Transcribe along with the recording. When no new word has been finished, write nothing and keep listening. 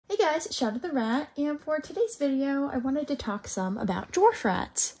guys, Shadow the Rat, and for today's video I wanted to talk some about dwarf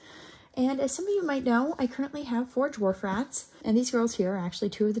rats. And as some of you might know, I currently have 4 dwarf rats, and these girls here are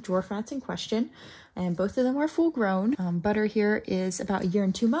actually 2 of the dwarf rats in question, and both of them are full grown. Butter here is about 1 year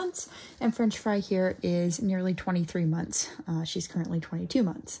and 2 months, and French Fry here is nearly 23 months. She's currently 22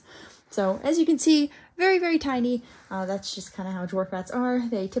 months. So as you can see, very, very tiny. That's just kind of how dwarf rats are.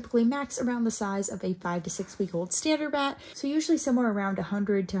 They typically max around the size of a 5 to 6 week old standard rat. So usually somewhere around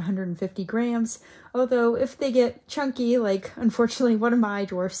 100 to 150 grams. Although if they get chunky, like unfortunately one of my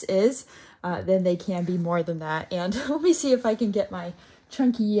dwarfs is, then they can be more than that. And let me see if I can get my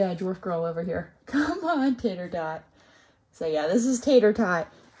chunky dwarf girl over here. Come on, Tater Tot. So yeah, this is Tater Tot,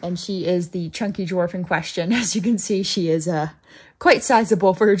 and she is the chunky dwarf in question. As you can see, she is quite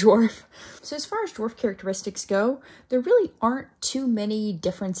sizable for a dwarf. So as far as dwarf characteristics go, there really aren't too many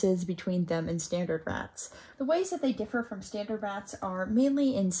differences between them and standard rats. The ways that they differ from standard rats are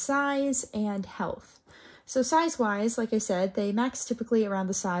mainly in size and health. So size-wise, like I said, they max typically around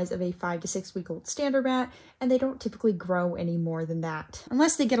the size of a 5 to 6 week old standard rat, and they don't typically grow any more than that,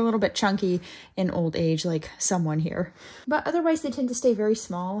 unless they get a little bit chunky in old age, like someone here. But otherwise, they tend to stay very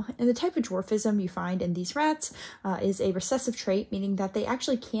small, and the type of dwarfism you find in these rats is a recessive trait, meaning that they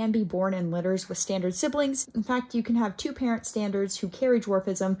actually can be born in litters with standard siblings. In fact, you can have 2 parent standards who carry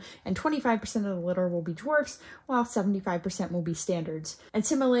dwarfism, and 25% of the litter will be dwarfs, while 75% will be standards. And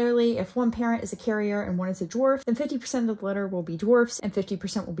similarly, if one parent is a carrier and one is a dwarf, then 50% of the litter will be dwarfs and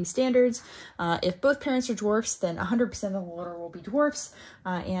 50% will be standards. If both parents are dwarfs, then 100% of the litter will be dwarfs.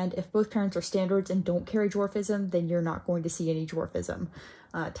 And if both parents are standards and don't carry dwarfism, then you're not going to see any dwarfism.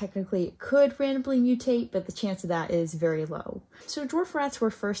 Technically, it could randomly mutate, but the chance of that is very low. So dwarf rats were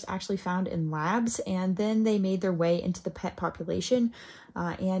first actually found in labs, and then they made their way into the pet population.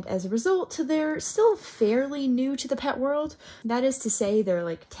 And as a result, they're still fairly new to the pet world. That is to say, they're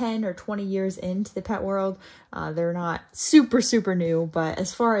like 10 or 20 years into the pet world. They're not super, super new, but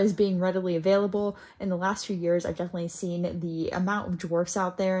as far as being readily available, in the last few years, I've definitely seen the amount of dwarfs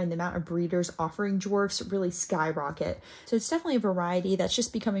out there and the amount of breeders offering dwarfs really skyrocket. So it's definitely a variety that's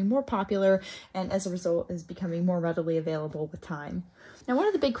just becoming more popular, and as a result is becoming more readily available with time. Now, one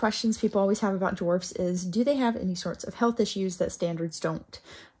of the big questions people always have about dwarfs is, do they have any sorts of health issues that standards don't?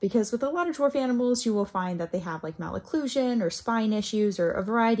 Because with a lot of dwarf animals, you will find that they have like malocclusion or spine issues or a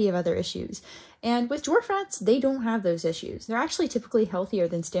variety of other issues. And with dwarf rats, they don't have those issues. They're actually typically healthier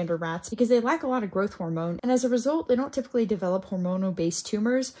than standard rats because they lack a lot of growth hormone. And as a result, they don't typically develop hormonal-based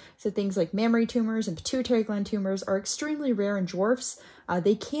tumors. So things like mammary tumors and pituitary gland tumors are extremely rare in dwarfs.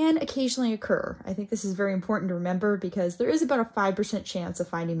 They can occasionally occur. I think this is very important to remember because there is about a 5% chance of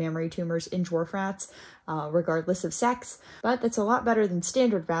finding mammary tumors in dwarf rats, regardless of sex. But that's a lot better than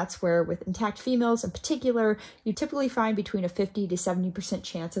standard rats, where with intact females in particular, you typically find between a 50 to 70%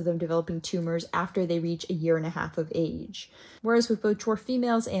 chance of them developing tumors after they reach 1.5 years of age. Whereas with both dwarf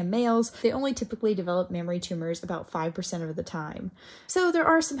females and males, they only typically develop mammary tumors about 5% of the time. So there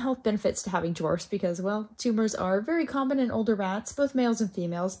are some health benefits to having dwarfs because, well, tumors are very common in older rats, both males and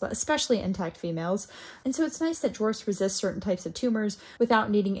females, but especially intact females. And so it's nice that dwarfs resist certain types of tumors without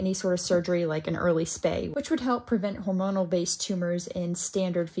needing any sort of surgery like an early spay, which would help prevent hormonal-based tumors in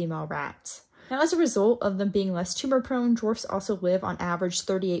standard female rats. Now, as a result of them being less tumor-prone, dwarfs also live on average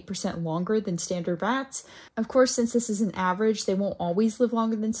 38% longer than standard rats. Of course, since this is an average, they won't always live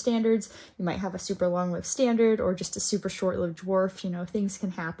longer than standards. You might have a super long-lived standard or just a super short-lived dwarf. You know, things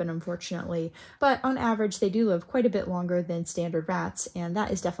can happen, unfortunately. But on average, they do live quite a bit longer than standard rats, and that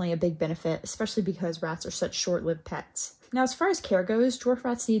is definitely a big benefit, especially because rats are such short-lived pets. Now, as far as care goes, dwarf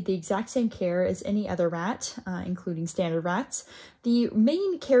rats need the exact same care as any other rat, including standard rats. The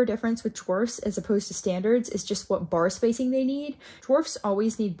main care difference with dwarfs as opposed to standards is just what bar spacing they need. Dwarfs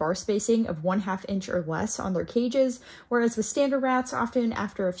always need bar spacing of 1/2 inch or less on their cages, whereas with standard rats, often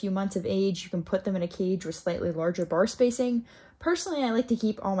after a few months of age, you can put them in a cage with slightly larger bar spacing. Personally, I like to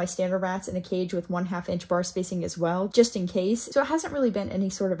keep all my standard rats in a cage with 1/2 inch bar spacing as well, just in case. So it hasn't really been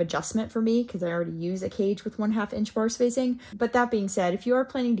any sort of adjustment for me because I already use a cage with 1/2 inch bar spacing. But that being said, if you are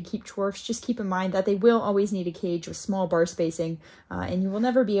planning to keep dwarfs, just keep in mind that they will always need a cage with small bar spacing, and you will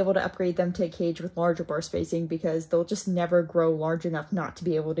never be able to upgrade them to a cage with larger bar spacing because they'll just never grow large enough not to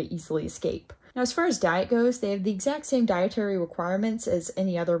be able to easily escape. Now, as far as diet goes, they have the exact same dietary requirements as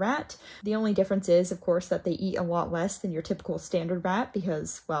any other rat. The only difference is, of course, that they eat a lot less than your typical standard rat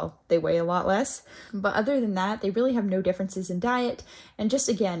because, well, they weigh a lot less. But other than that, they really have no differences in diet. And just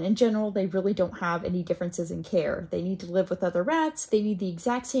again, in general, they really don't have any differences in care. They need to live with other rats. They need the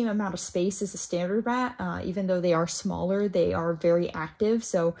exact same amount of space as a standard rat. Even though they are smaller, they are very active.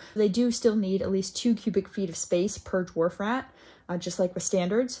 So they do still need at least 2 cubic feet of space per dwarf rat. just like with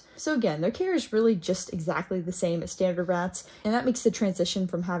standards. So again, their care is really just exactly the same as standard rats, and that makes the transition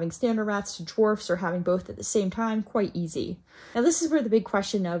from having standard rats to dwarfs or having both at the same time quite easy. Now this is where the big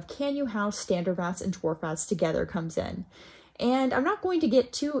question of can you house standard rats and dwarf rats together comes in. And I'm not going to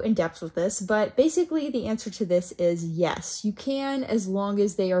get too in-depth with this, but basically the answer to this is yes, you can, as long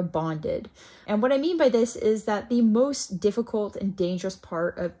as they are bonded. And what I mean by this is that the most difficult and dangerous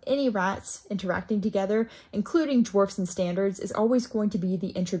part of any rats interacting together, including dwarfs and standards, is always going to be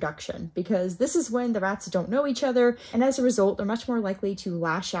the introduction, because this is when the rats don't know each other, and as a result, they're much more likely to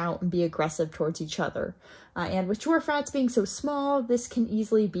lash out and be aggressive towards each other. And with dwarf rats being so small, this can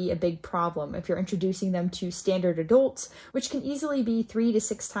easily be a big problem if you're introducing them to standard adults, which can easily be 3 to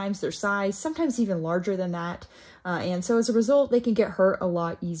 6 times their size, sometimes even larger than that. And so as a result, they can get hurt a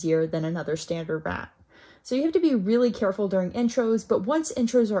lot easier than another standard rat. So you have to be really careful during intros, but once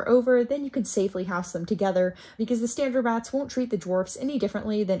intros are over, then you can safely house them together because the standard rats won't treat the dwarfs any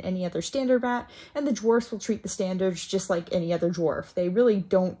differently than any other standard rat, and the dwarfs will treat the standards just like any other dwarf. They really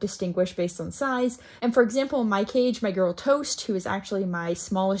don't distinguish based on size. And for example, in my cage, my girl Toast, who is actually my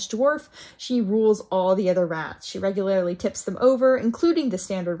smallest dwarf, she rules all the other rats. She regularly tips them over, including the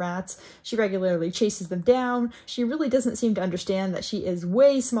standard rats. She regularly chases them down. She really doesn't seem to understand that she is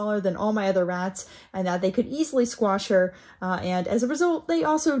way smaller than all my other rats and that they could easily squash her, and as a result, they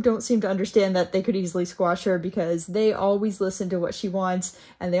also don't seem to understand that they could easily squash her because they always listen to what she wants,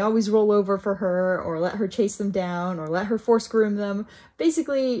 and they always roll over for her, or let her chase them down, or let her force groom them.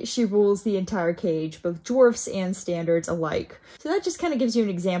 Basically, she rules the entire cage, both dwarfs and standards alike. So that just kind of gives you an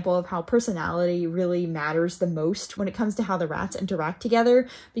example of how personality really matters the most when it comes to how the rats interact together,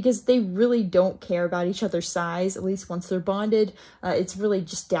 because they really don't care about each other's size, at least once they're bonded. It's really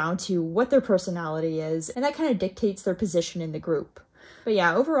just down to what their personality is, and that kind of dictates their position in the group. But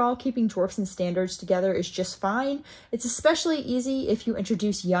yeah, overall, keeping dwarfs and standards together is just fine. It's especially easy if you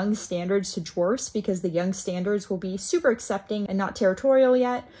introduce young standards to dwarfs because the young standards will be super accepting and not territorial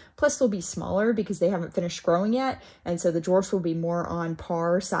yet. Plus, they'll be smaller because they haven't finished growing yet, and so the dwarfs will be more on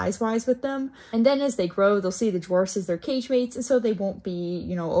par size-wise with them. And then as they grow, they'll see the dwarfs as their cage mates, and so they won't be,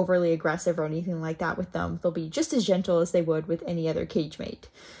 you know, overly aggressive or anything like that with them. They'll be just as gentle as they would with any other cage mate.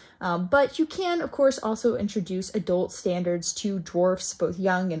 But you can, of course, also introduce adult standards to dwarfs, both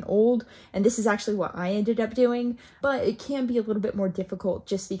young and old, and this is actually what I ended up doing, but it can be a little bit more difficult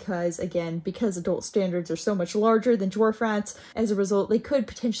just because, again, because adult standards are so much larger than dwarf rats, as a result, they could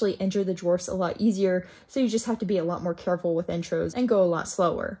potentially injure the dwarfs a lot easier, so you just have to be a lot more careful with intros and go a lot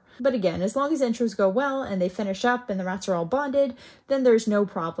slower. But again, as long as intros go well and they finish up and the rats are all bonded, then there's no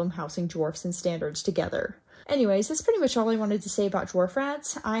problem housing dwarfs and standards together. Anyways, that's pretty much all I wanted to say about dwarf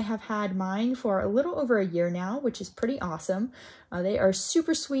rats. I have had mine for a little over a year now, which is pretty awesome. They are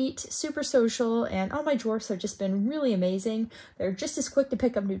super sweet, super social, and all my dwarfs have just been really amazing. They're just as quick to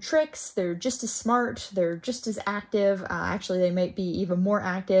pick up new tricks, they're just as smart, they're just as active. Actually, they might be even more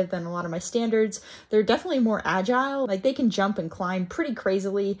active than a lot of my standards. They're definitely more agile, like they can jump and climb pretty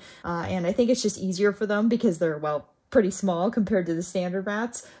crazily, and I think it's just easier for them because they're, well, pretty small compared to the standard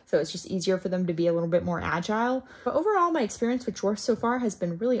rats, so it's just easier for them to be a little bit more agile. But overall, my experience with dwarfs so far has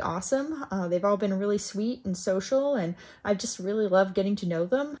been really awesome. They've all been really sweet and social, and I've just really loved getting to know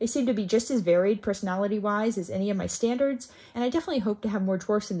them. They seem to be just as varied personality-wise as any of my standards, and I definitely hope to have more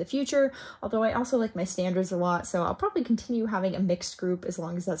dwarfs in the future, although I also like my standards a lot, so I'll probably continue having a mixed group as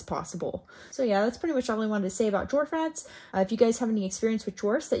long as that's possible. So yeah, that's pretty much all I wanted to say about dwarf rats. If you guys have any experience with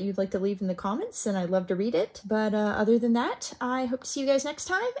dwarfs that you'd like to leave in the comments, then I'd love to read it. But other than that, I hope to see you guys next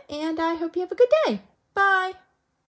time, and I hope you have a good day. Bye!